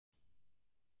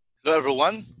Hello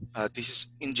everyone, this is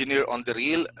Engineer on the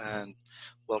Reel and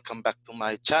welcome back to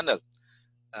my channel.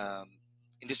 Um,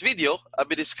 in this video, I'll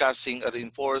be discussing a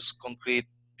reinforced concrete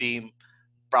beam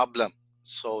problem.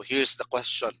 So here's the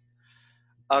question.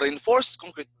 A reinforced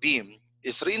concrete beam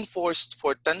is reinforced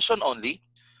for tension only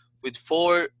with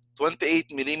four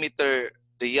 28 millimeter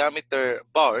diameter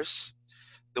bars.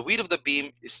 The width of the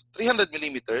beam is 300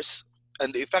 millimeters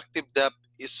and the effective depth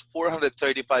is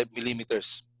 435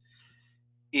 millimeters.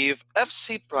 If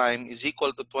Fc prime is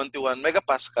equal to 21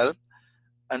 megapascal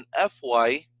and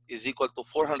Fy is equal to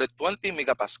 420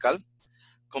 megapascal,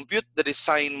 compute the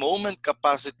design moment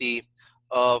capacity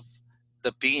of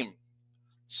the beam.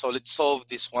 So let's solve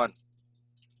this one.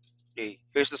 Okay,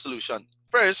 here's the solution.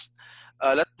 First,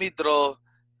 let me draw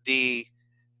the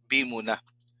beam muna.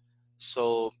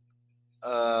 So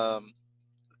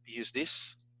use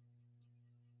this.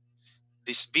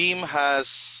 This beam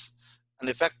has an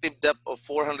effective depth of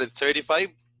 435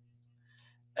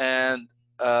 and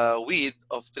width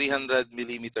of 300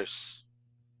 millimeters.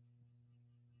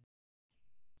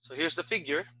 So here's the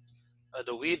figure.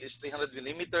 The width is 300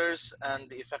 millimeters and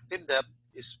the effective depth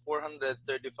is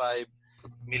 435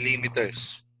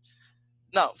 millimeters.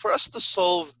 Now, for us to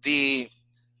solve the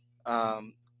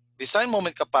design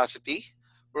moment capacity,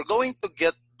 we're going to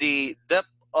get the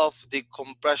depth of the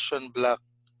compression block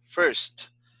first.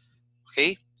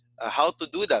 Okay, how to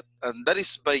do that? And that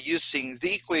is by using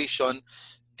the equation,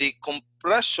 the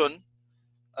compression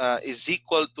is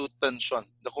equal to tension.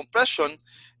 The compression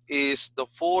is the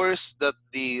force that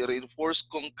the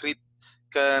reinforced concrete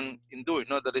can endure.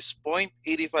 No, that is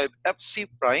 0.85 Fc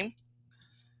prime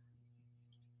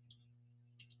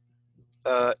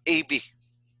AB.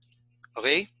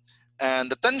 Okay, and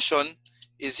the tension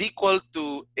is equal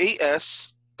to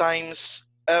AS times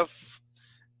Fs.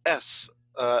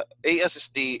 AS is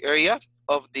the area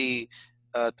of the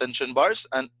tension bars,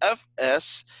 and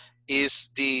Fs is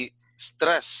the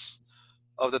stress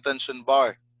of the tension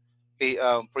bar. Okay,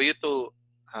 for you to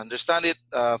understand it,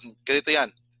 ganito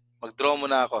yan. Mag-draw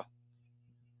muna ako.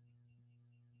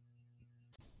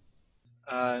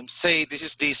 Say this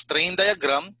is the strain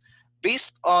diagram.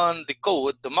 Based on the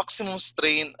code, the maximum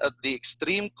strain at the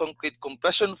extreme concrete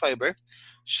compression fiber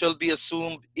shall be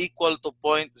assumed equal to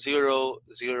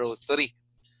 0.003.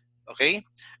 Okay,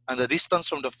 and the distance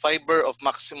from the fiber of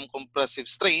maximum compressive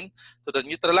strain to the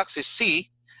neutral axis C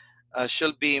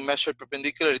shall be measured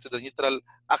perpendicularly to the neutral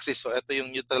axis. So ito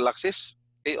yung neutral axis,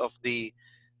 okay, of the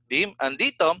beam. And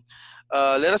dito,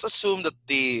 let us assume that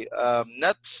the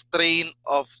net strain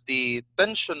of the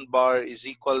tension bar is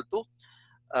equal to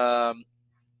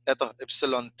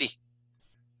epsilon T.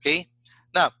 Okay?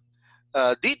 Now,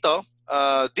 dito,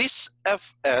 this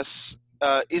Fs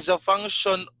is a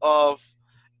function of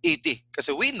ET.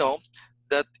 Kasi we know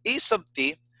that A sub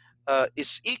T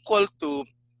is equal to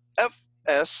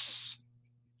Fs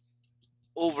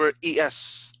over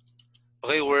Es.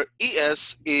 Okay, where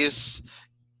Es is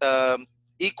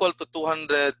equal to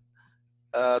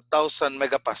 200,000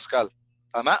 megapascal.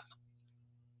 Tama?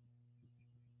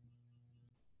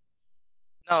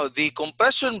 Now, the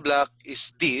compression block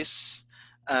is this,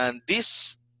 and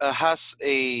this has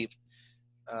a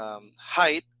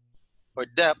height or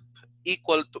depth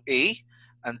equal to A,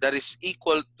 and that is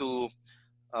equal to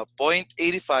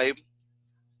 0.85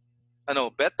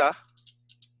 beta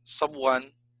sub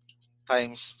 1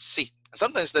 times C. And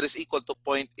sometimes that is equal to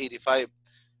 0.85.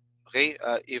 Okay,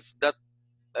 if that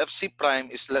Fc prime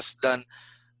is less than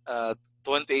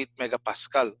 28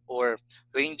 megapascal, or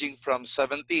ranging from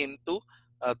 17 to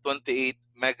 28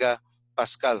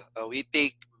 megapascal. We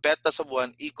take beta sub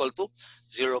 1 equal to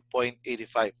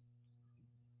 0.85.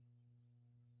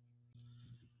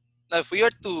 Now, if we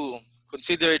are to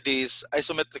consider this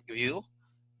isometric view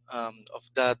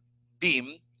of that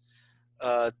beam,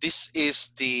 this is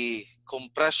the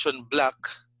compression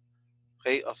block,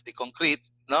 okay, of the concrete,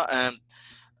 no? And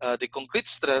the concrete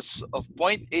stress of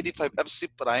 0.85 Fc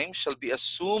prime shall be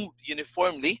assumed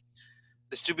uniformly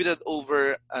distributed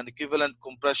over an equivalent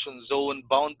compression zone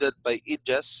bounded by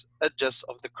edges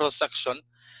of the cross-section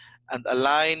and a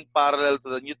line parallel to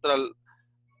the neutral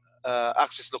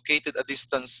axis located a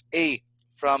distance A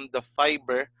from the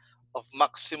fiber of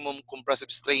maximum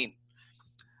compressive strain,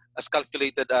 as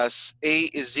calculated as A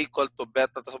is equal to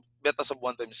beta sub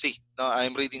 1 times C. Now,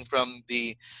 I'm reading from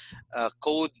the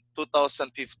code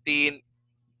 2015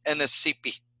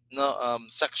 NSCP, no,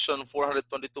 section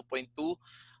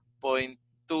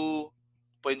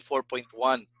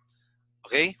 422.2.4.1.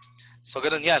 Okay? So,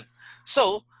 ganun yan.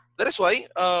 So, that is why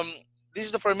this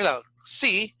is the formula.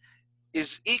 C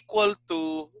is equal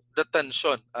to the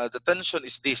tension. The tension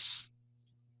is this.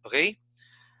 Okay?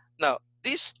 Now,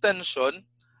 this tension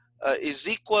is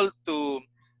equal to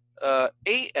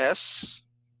AS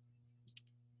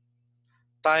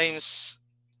times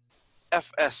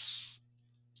Fs.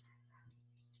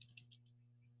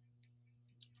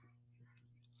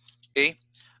 Okay,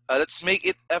 let's make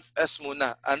it Fs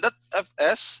muna. And that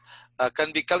Fs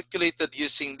can be calculated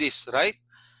using this, right?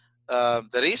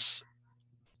 That is,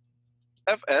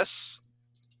 Fs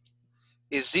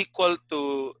is equal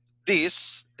to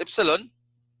this epsilon,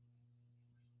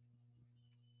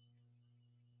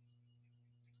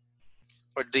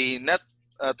 or the net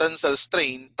tensile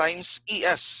strain, times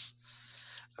Es.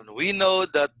 And we know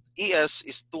that Es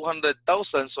is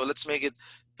 200,000, so let's make it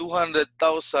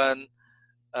 200,000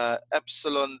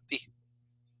 epsilon T,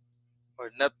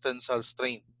 or net tensile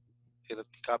strain. Okay, let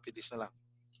me copy this na lang.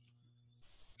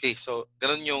 Okay, so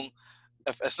ganun yung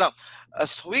Fs. Now,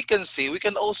 as we can see, we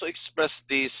can also express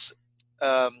this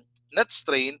net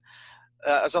strain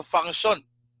as a function,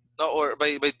 no, or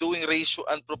by doing ratio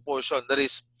and proportion. That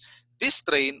is, this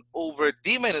strain over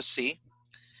D minus C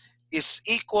is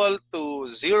equal to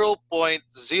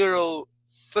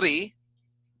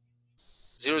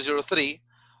 0.03003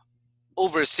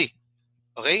 over C.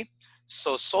 Okay?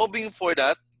 So solving for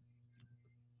that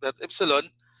epsilon,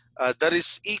 that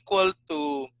is equal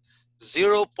to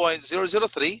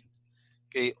 0.003,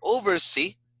 okay, over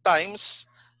C times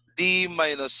D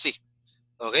minus C.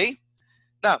 Okay?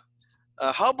 Now,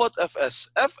 how about Fs?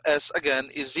 Fs, again,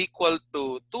 is equal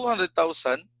to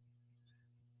 200,000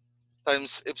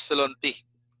 times epsilon T,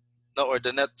 no, or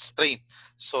the net strain.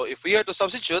 So if we are to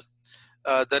substitute,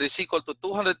 that is equal to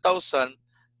 200,000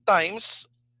 times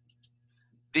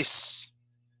this.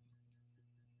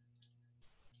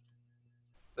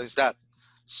 That is that.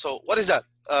 So what is that?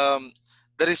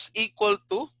 That is equal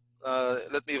to,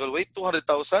 let me evaluate,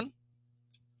 200,000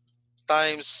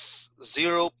 times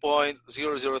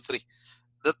 0.003.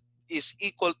 That is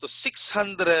equal to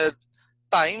 600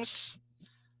 times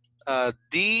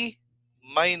D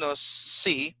minus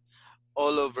C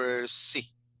all over C.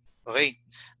 Okay.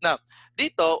 Now,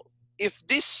 dito, if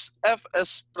this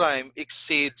Fs prime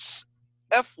exceeds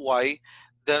Fy,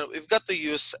 then we've got to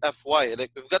use Fy.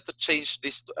 Like, we've got to change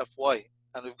this to Fy.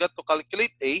 And we've got to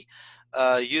calculate A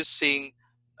using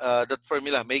that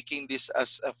formula, making this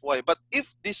as Fy. But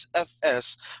if this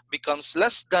Fs becomes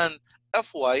less than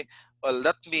Fy, well,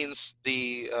 that means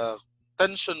the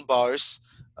tension bars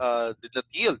did not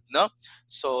yield, no?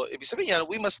 So, ibig sabihin yan,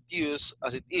 we must use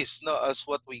as it is, no, as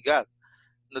what we got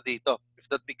na dito, if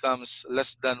that becomes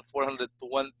less than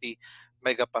 420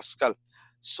 megapascal.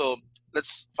 So,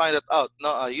 let's find that out.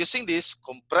 Now, using this,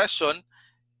 compression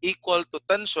equal to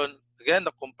tension, again,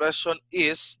 the compression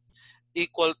is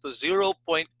equal to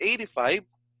 0.85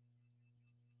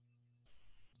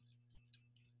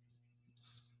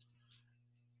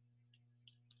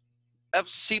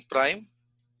 Fc prime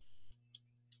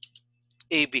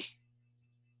AB.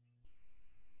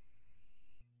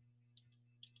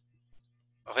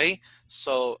 Okay,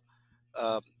 so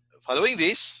following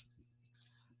this,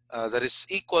 that is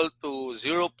equal to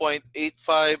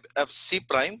 0.85 Fc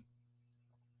prime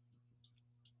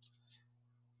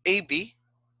AB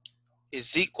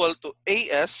is equal to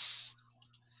AS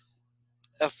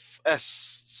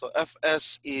Fs. So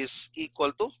Fs is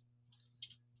equal to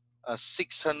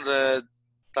 600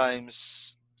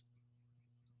 times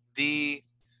D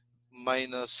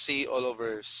minus C all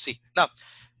over C. Now,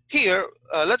 here,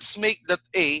 let's make that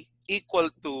A equal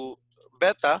to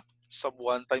beta sub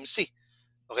 1 times C.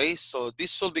 Okay, so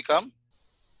this will become,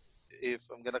 if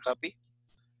I'm going to copy,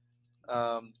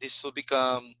 this will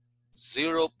become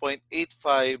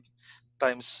 0.85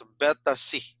 times beta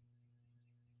C.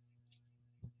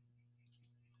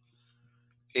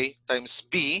 Okay, times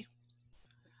B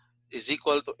is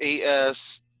equal to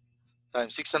AS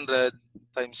times 600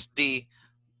 times D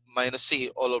minus C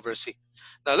all over C.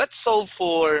 Now, let's solve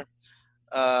for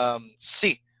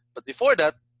C. But before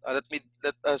that, let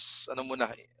us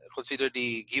consider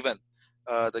the given.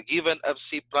 The given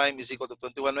Fc prime is equal to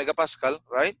 21 megapascal,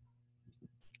 right?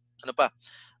 Ano pa?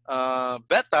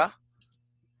 Beta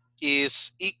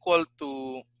is equal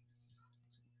to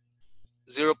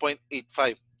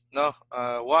 0.85. No?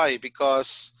 Why?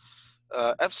 Because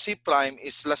Fc prime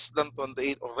is less than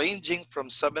 28, or ranging from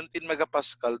 17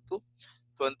 megapascal to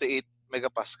 28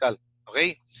 megapascal.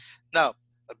 Okay? Now,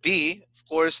 B, of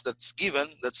course, that's given.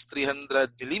 That's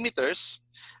 300 millimeters.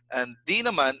 And D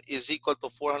naman is equal to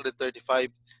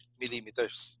 435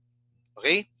 millimeters.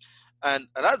 Okay? And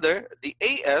another, the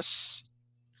AS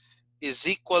is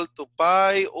equal to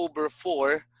pi over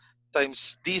 4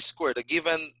 times D squared. The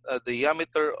given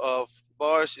diameter of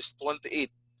bars is 28.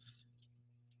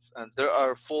 and there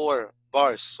are 4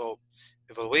 bars. So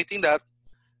evaluating that,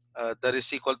 that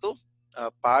is equal to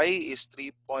pi is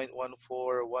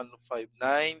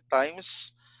 3.14159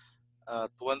 times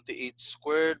 28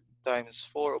 squared times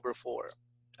 4 over 4,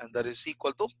 and that is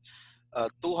equal to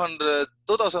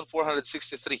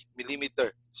 2,463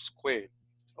 millimeter squared.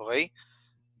 Okay,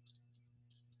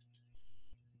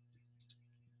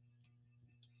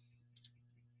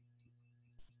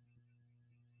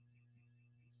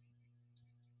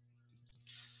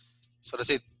 so that's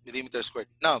it, millimeter squared.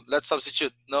 Now let's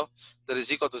substitute. No, that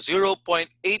is equal to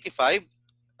 0.85.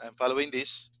 I'm following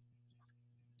this.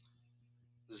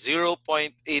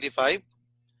 0.85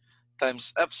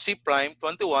 times FC prime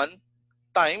 21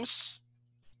 times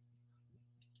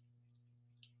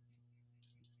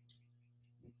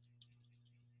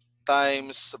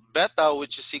beta,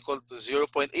 which is equal to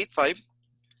 0.85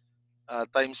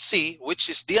 times C, which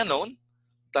is the unknown,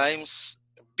 times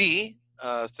B,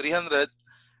 300,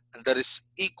 and that is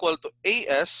equal to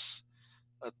AS,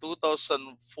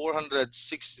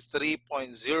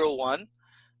 2,463.01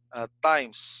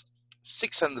 times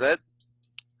 600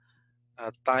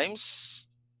 times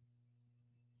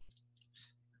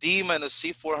D minus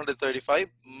C, 435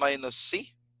 minus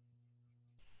C,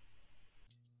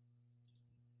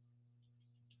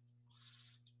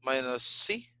 minus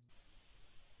C,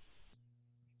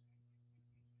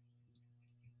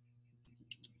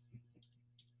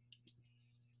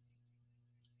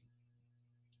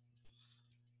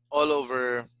 all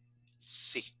over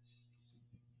C.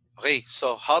 Okay,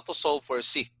 so how to solve for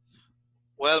C?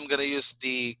 Well, I'm going to use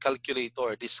the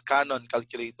calculator, this Canon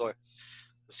calculator.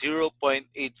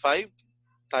 0.85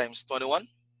 times 21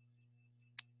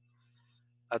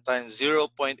 times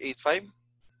 0.85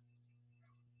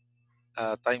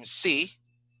 times C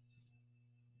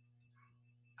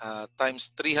times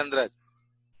 300,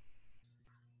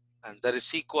 and that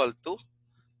is equal to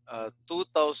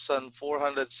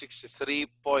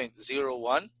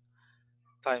 2,463.01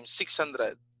 times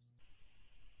 600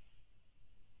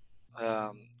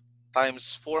 um,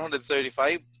 times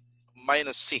 435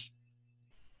 minus C,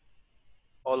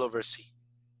 all over C.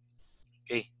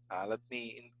 Okay, let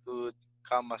me include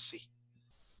comma C.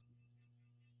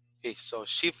 Okay, so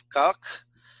shift calc,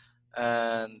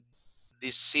 and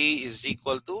this C is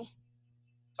equal to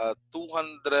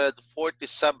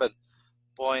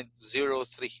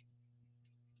 247.03.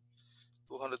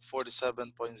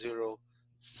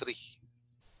 247.03.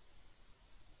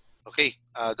 Okay,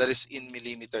 that is in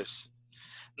millimeters.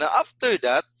 Now after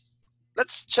that,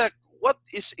 let's check what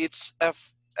is its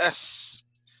Fs.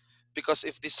 Because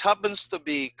if this happens to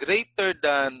be greater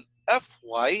than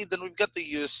Fy, then we've got to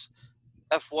use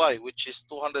Fy, which is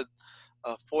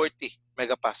 240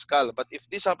 megapascal. But if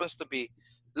this happens to be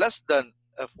less than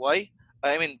Fy,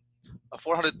 I mean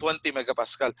 420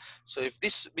 megapascal. So if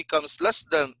this becomes less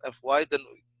than Fy, then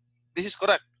this is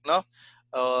correct, no?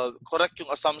 Correct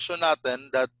yung assumption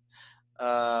natin that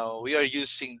we are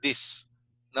using this,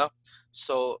 no?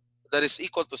 So that is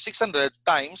equal to 600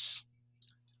 times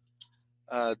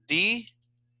D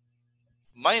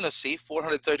minus C,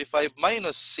 435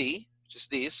 minus C, which is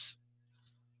this,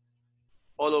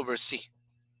 all over C.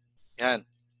 Yan.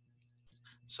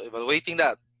 So evaluating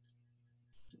that,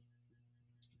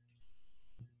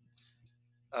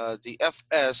 the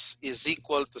Fs is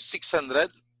equal to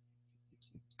 600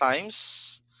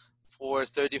 times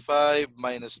 435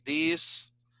 minus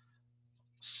this,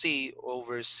 C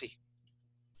over C.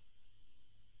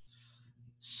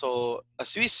 So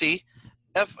as we see,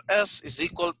 Fs is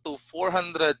equal to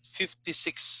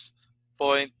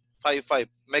 456.55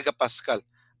 megapascal.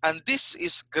 And this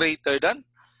is greater than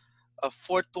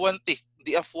 420,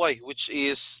 the Fy, which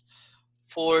is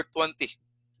 420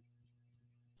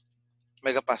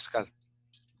 megapascal.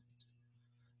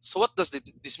 So what does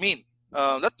this mean?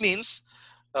 That means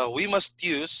we must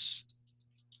use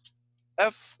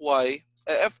Fs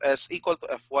equal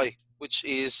to Fy, which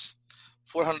is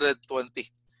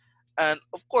 420. And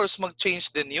of course,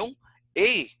 mag-change din yung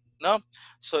A. No?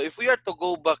 So if we are to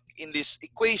go back in this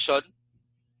equation,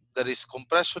 that is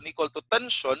compression equal to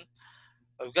tension,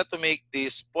 we've got to make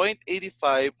this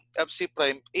 0.85 Fc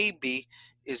prime AB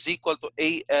is equal to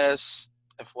AS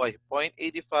Fy.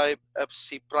 0.85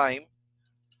 Fc prime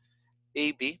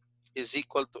AB is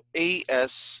equal to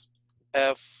AS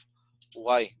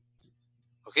Fy.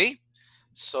 Okay?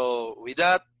 So with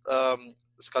that,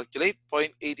 let's calculate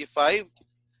 0.85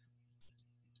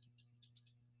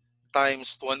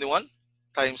 times 21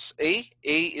 times A.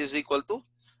 A is equal to,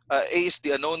 A is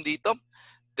the unknown dito.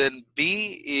 Then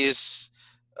B is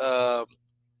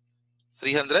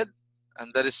 300,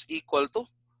 and that is equal to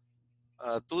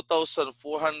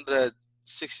 2,463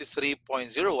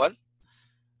 463.01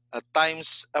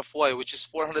 times Fy, which is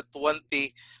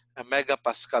 420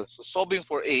 megapascal. So solving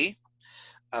for A,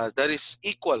 that is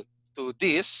equal to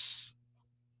this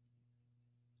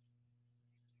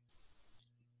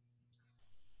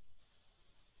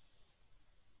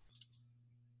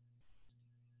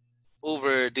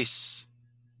over this,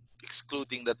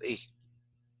 excluding that A.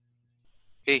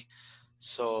 Okay,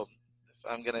 so if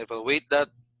I'm gonna evaluate that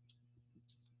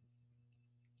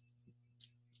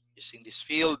using this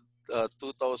field,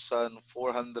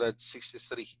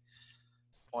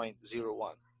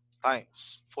 2463.01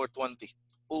 times 420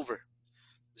 over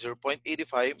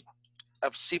 0.85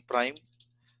 Fc prime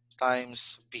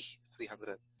times B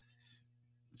 300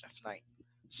 F9.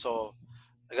 So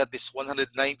I got this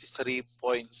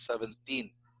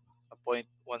 193.17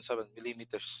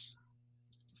 millimeters.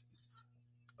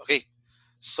 Okay,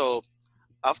 so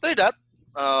after that,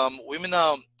 we may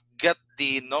now get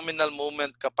the nominal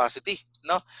moment capacity.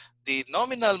 Now, the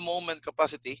nominal moment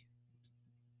capacity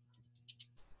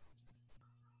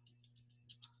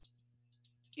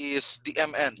is the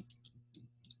Mn.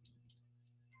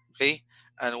 Okay,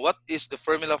 and what is the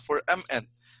formula for Mn?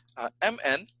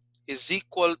 Mn is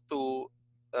equal to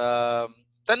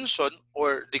tension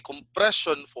or the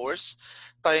compression force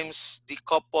times the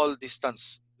couple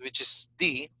distance, which is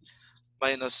D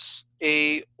minus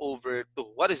A over 2.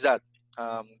 What is that?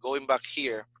 Going back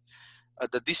here,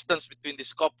 the distance between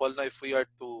this couple, now if we are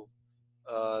to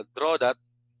draw that,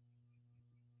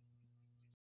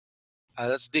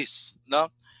 that's this.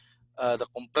 Now, the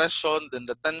compression, then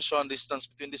the tension distance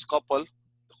between this couple,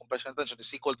 the compression and tension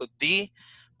is equal to D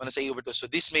minus A over 2. So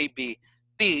this may be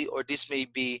T or this may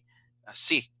be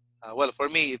C. Well, for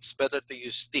me, it's better to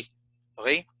use T.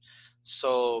 Okay?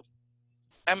 So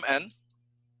Mn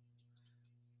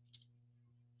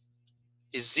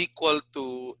is equal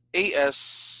to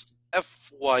AS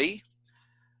Fy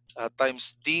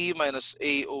times D minus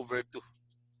A over 2.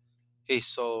 Okay,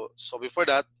 so before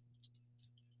that,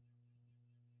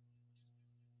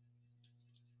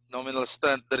 nominal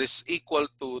strength that is equal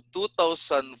to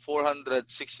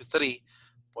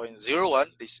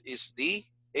 2,463.01. This is the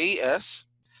AS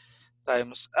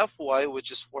times Fy,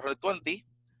 which is 420,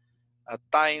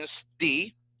 times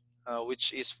D,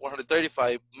 which is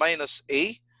 435, minus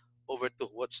A over 2.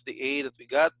 What's the A that we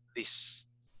got? This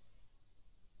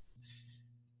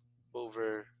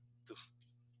over 2.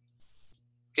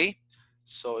 Okay,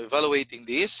 so evaluating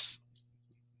this,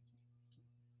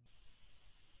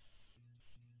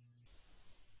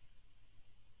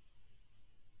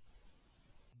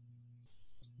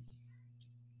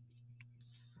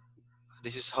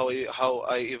 this is how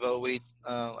I evaluate,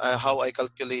 how I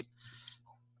calculate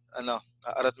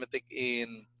arithmetic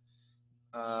in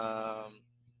um,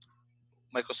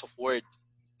 Microsoft Word,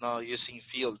 now using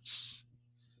fields.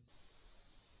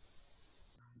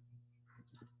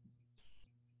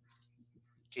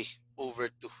 Okay, over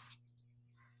 2.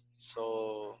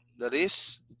 So that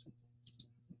is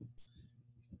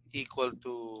equal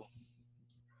to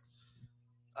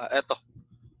eto.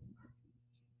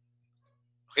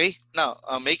 Okay, now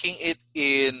making it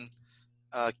in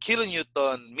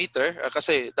kilonewton meter,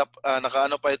 kasi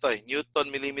nakaano pa ito eh,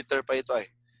 Newton millimeter pa ito eh,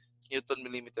 Newton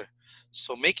millimeter.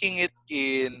 So making it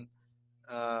in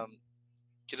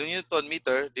kilonewton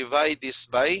meter, divide this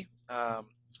by 1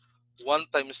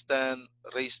 times 10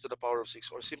 raised to the power of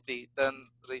 6, or simply 10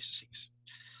 raised to 6.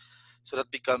 So that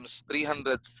becomes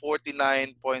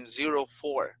 349.04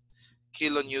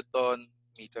 kilonewton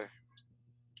meter.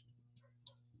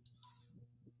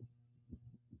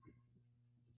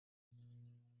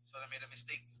 So I made a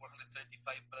mistake,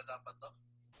 435 pala dapat to.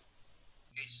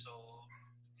 Okay, so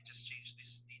I just change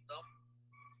this dito.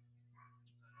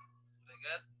 What I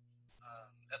got?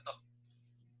 Eto.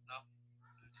 Now,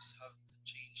 I just have to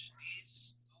change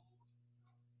this to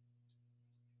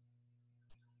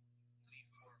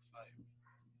 345.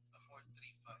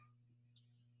 435.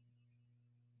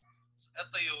 So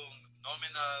ito yung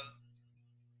nominal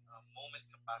moment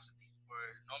capacity or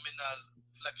nominal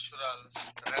flexural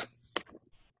strength.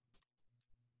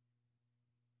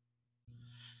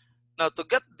 Now, to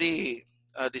get the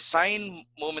design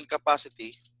moment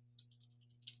capacity,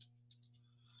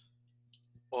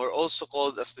 or also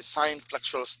called as design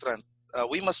flexural strength,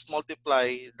 we must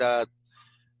multiply that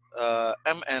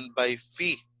Mn by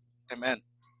phi Mn.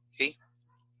 Okay?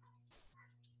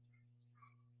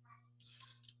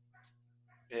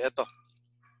 Okay, ito.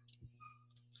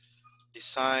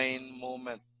 Design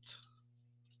moment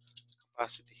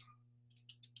capacity.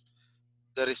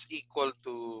 That is equal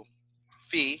to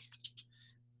phi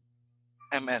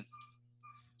Mn.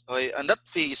 Okay, and that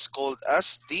phi is called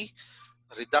as the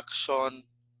reduction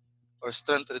or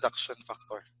strength reduction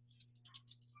factor.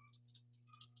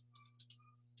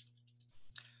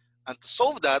 And to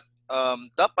solve that,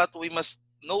 dapat we must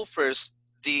know first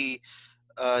the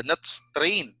net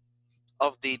strain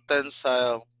of the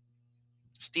tensile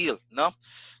steel, no?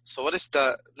 So what is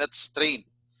the net strain?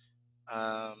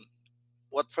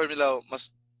 What formula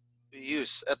must we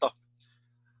use? Ito,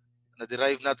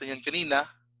 na-derive natin yan kanina,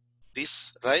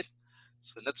 this, right?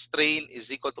 So net strain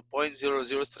is equal to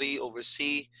 0.003 over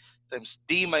C times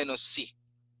D minus C.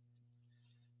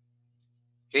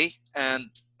 Okay? And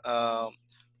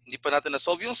hindi pa natin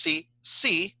na-solve yung C.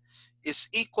 C is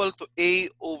equal to A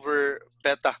over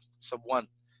beta sub 1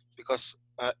 because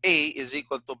A is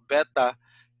equal to beta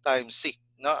times C.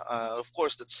 No? Of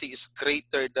course, that C is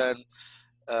greater than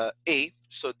A.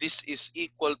 So this is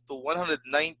equal to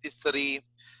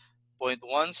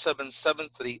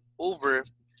 193.1773 over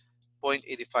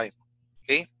 0.85.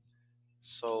 Okay?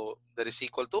 So that is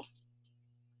equal to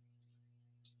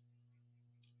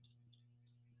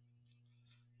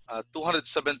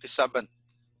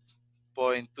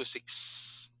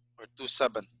 277.26 or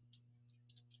 27.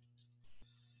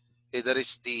 Okay, that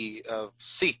is the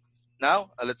C.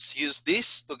 Now, let's use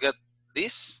this to get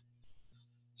this.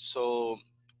 So,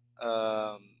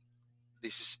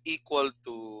 this is equal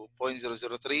to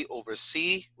 0.003 over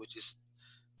C, which is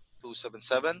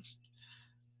 277,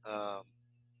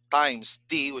 times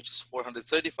D, which is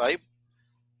 435,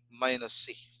 minus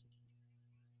C.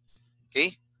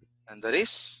 Okay, and that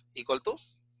is equal to, let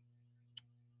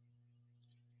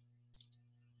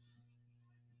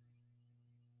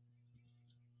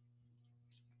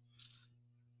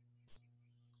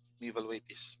me evaluate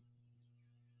this.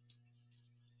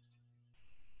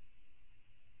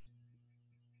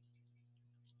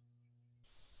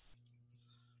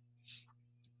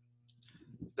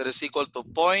 That is equal to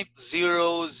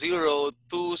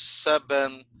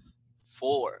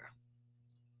 0.00274.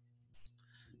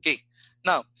 Okay,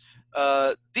 now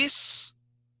this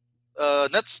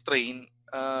net strain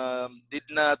did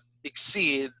not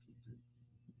exceed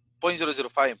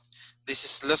 0.005. This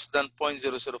is less than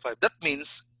 0.005. That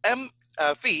means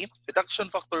phi, reduction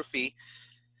factor phi,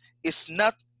 is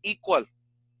not equal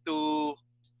to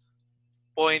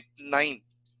 0.9.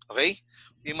 Okay?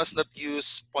 We must not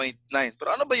use 0.9.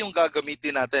 Pero ano ba yung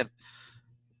gagamitin natin?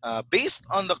 Based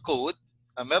on the code,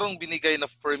 merong binigay na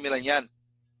formula niyan.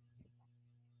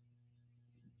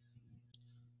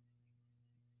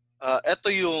 Ito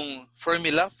yung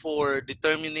formula for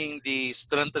determining the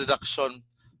strength reduction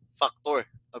factor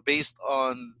based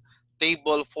on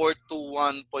table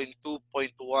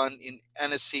 421.2.1 in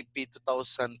NSCP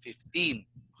 2015.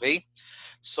 Okay,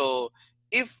 so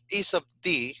if A sub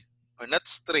T or net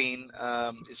strain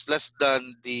is less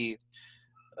than the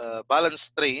balance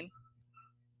strain,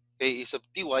 okay, A sub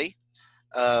Ty,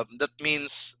 that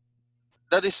means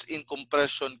that is in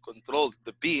compression controlled.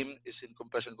 The beam is in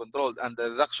compression controlled, and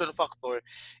the reduction factor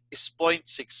is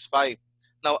 0.65.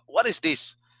 Now, what is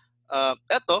this?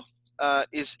 Ito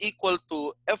is equal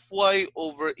to Fy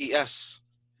over Es.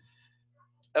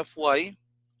 Fy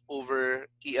over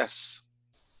Es.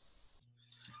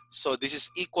 So this is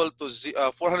equal to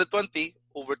 420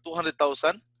 over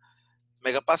 200,000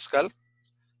 megapascal.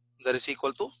 That is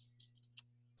equal to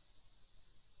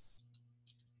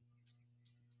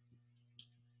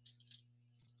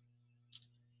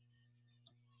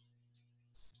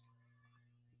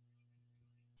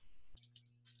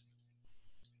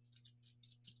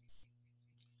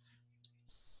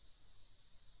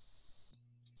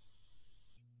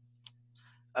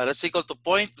that's equal to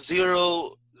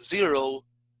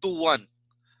 0.0021.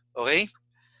 Okay.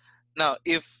 Now,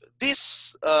 if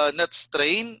this net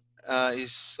strain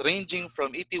is ranging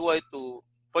from ETY to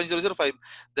 0.005,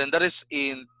 then that is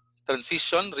in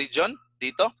transition region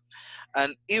dito.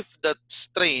 And if that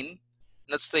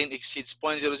net strain exceeds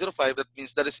 0.005, that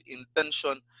means that is in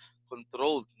tension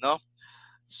controlled, no?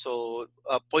 So,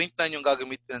 0.9 yung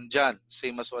gagamitin dyan,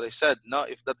 same as what I said, no?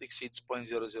 If that exceeds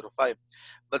 0.005.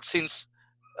 But since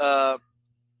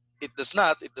it does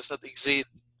not exceed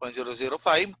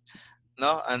 0.005,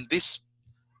 no? And this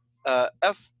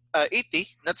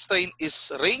F80 net strain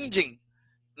is ranging,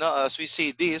 no? As we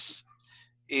see, this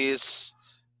is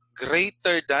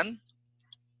greater than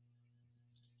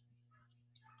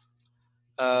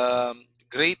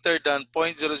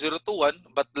 0.0021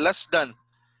 but less than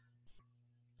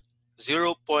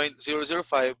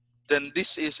 0.005, then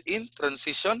this is in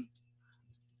transition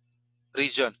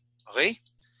region. Okay,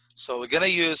 so we're gonna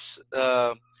use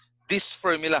this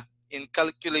formula in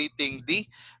calculating the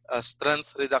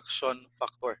strength reduction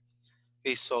factor.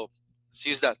 Okay, so let's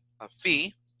use that.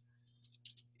 Phi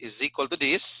is equal to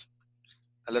this.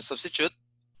 Let's substitute.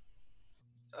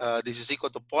 This is equal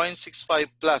to 0.65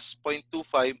 plus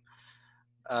 0.25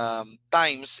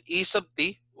 times E sub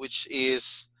t, which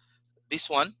is this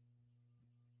one.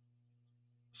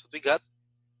 So we got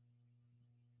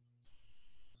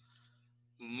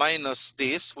minus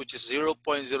this, which is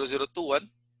 0.0021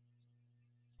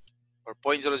 or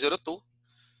 0.002.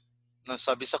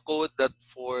 Nasabi sa code that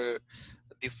for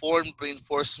deformed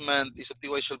reinforcement, E sub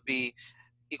ty should be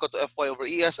equal to Fy over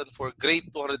Es, and for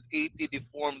grade 280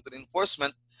 deformed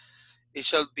reinforcement, it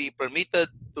shall be permitted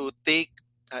to take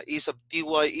E sub ty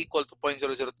equal to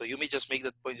 0.002. You may just make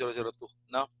that 0.002.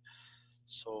 No?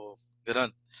 So,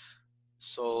 ganun.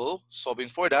 So, solving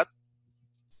for that,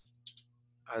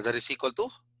 that is equal to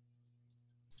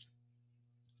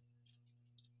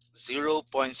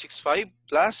 0.65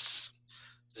 plus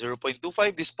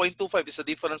 0.25. This 0.25 is the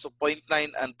difference of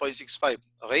 0.9 and 0.65.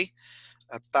 Okay?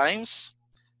 Times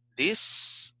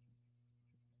this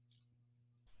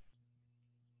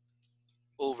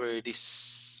over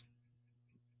this.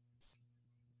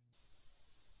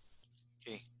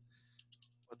 Okay.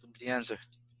 What would be the answer?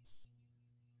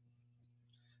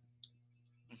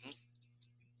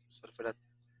 Sorry for that.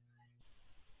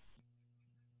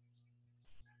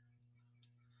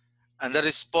 And that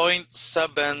is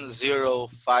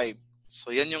 0.705. So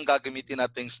yan yung gagamitin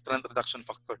nating strength reduction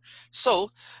factor.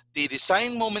 So the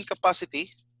design moment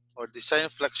capacity or design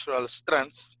flexural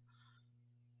strength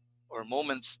or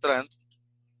moment strength,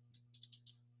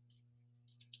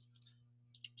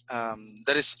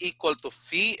 that is equal to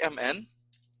phi mn,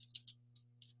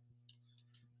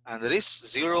 and that is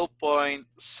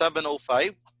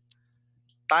 0.705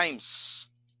 times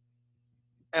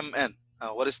mn.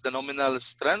 What is the nominal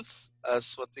strength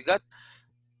as what we got?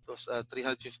 It was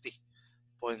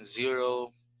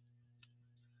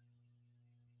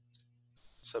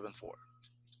 350.074.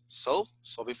 So,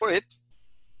 solving for it,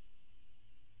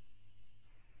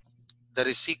 that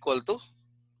is equal to,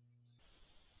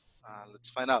 let's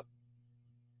find out.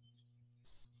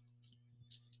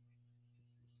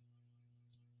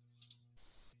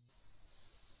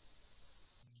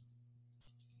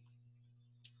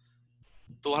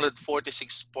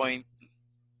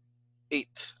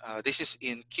 $246.8. This is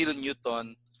in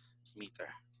kilonewton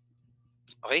meter.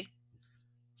 Okay?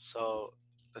 So,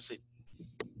 that's it.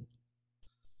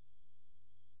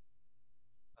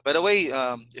 By the way,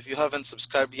 if you haven't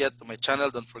subscribed yet to my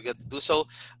channel, don't forget to do so.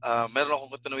 Meron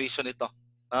akong continuation ito.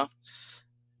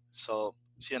 So,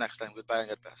 see you next time. Goodbye and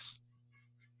God bless.